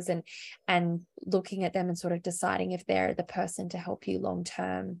doulas, and looking at them and sort of deciding if they're the person to help you long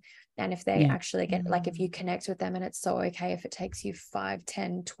term, and if they actually get, like, if you connect with them. And it's so okay if it takes you 5,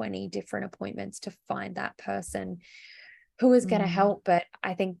 10, 20 different appointments to find that person who is going to help. But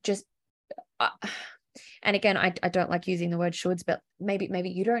I think just and again, I don't like using the word shoulds, but maybe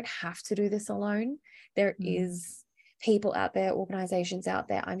you don't have to do this alone. There is people out there, organizations out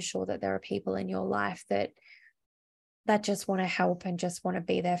there. I'm sure that there are people in your life that just want to help and just want to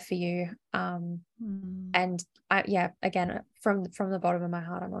be there for you. And again, from the bottom of my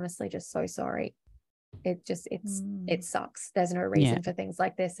heart, I'm honestly just so sorry. It sucks. There's no reason for things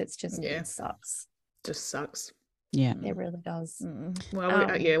like this. It's just, it sucks. Just sucks. Yeah, it really does. Well,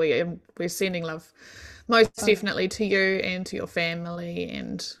 we're sending love most definitely to you and to your family,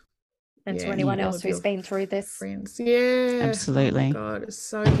 and to anyone else who's been through this. Friends. Yeah, absolutely. Oh my God, it's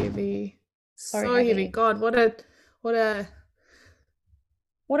so heavy. So heavy. God, what a note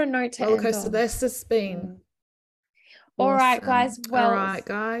to roller coaster this has been. All right, guys. Well, all right,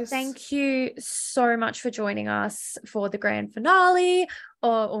 guys. Thank you so much for joining us for the grand finale,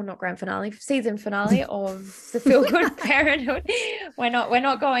 or not grand finale, season finale of the Feel Good Parenthood. We're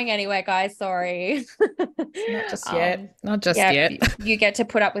not going anywhere, guys. Sorry. Not just yet. Not just yet. You get to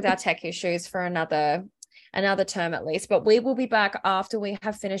put up with our tech issues for another term at least. But we will be back after we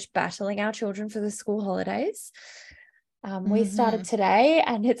have finished battling our children for the school holidays. We started today,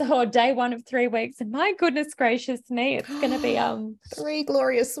 and it's day 1 of 3 weeks, and my goodness gracious me, it's going to be 3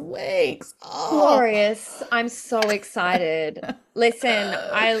 glorious weeks. Glorious. I'm so excited. Listen,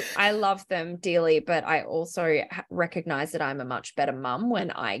 I love them dearly, but I also recognize that I'm a much better mum when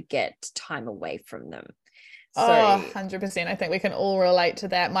I get time away from them. So, 100%. I think we can all relate to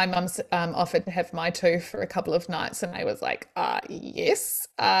that. My mum's offered to have my 2 for a couple of nights, and I was like, yes,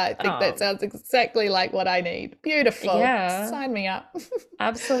 I think that sounds exactly like what I need. Beautiful. Yeah. Sign me up.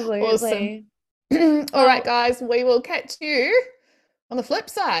 Absolutely. Awesome. All right, guys, we will catch you on the flip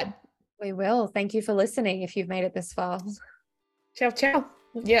side. We will. Thank you for listening if you've made it this far. Ciao, ciao.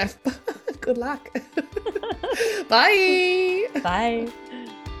 Yeah. Good luck. Bye. Bye.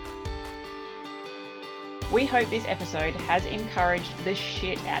 We hope this episode has encouraged the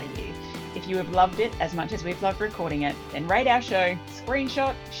shit out of you. If you have loved it as much as we've loved recording it, then rate our show,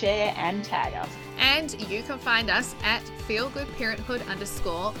 screenshot, share, and tag us. And you can find us at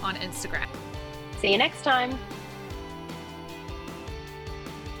feelgoodparenthood_ on Instagram. See you next time.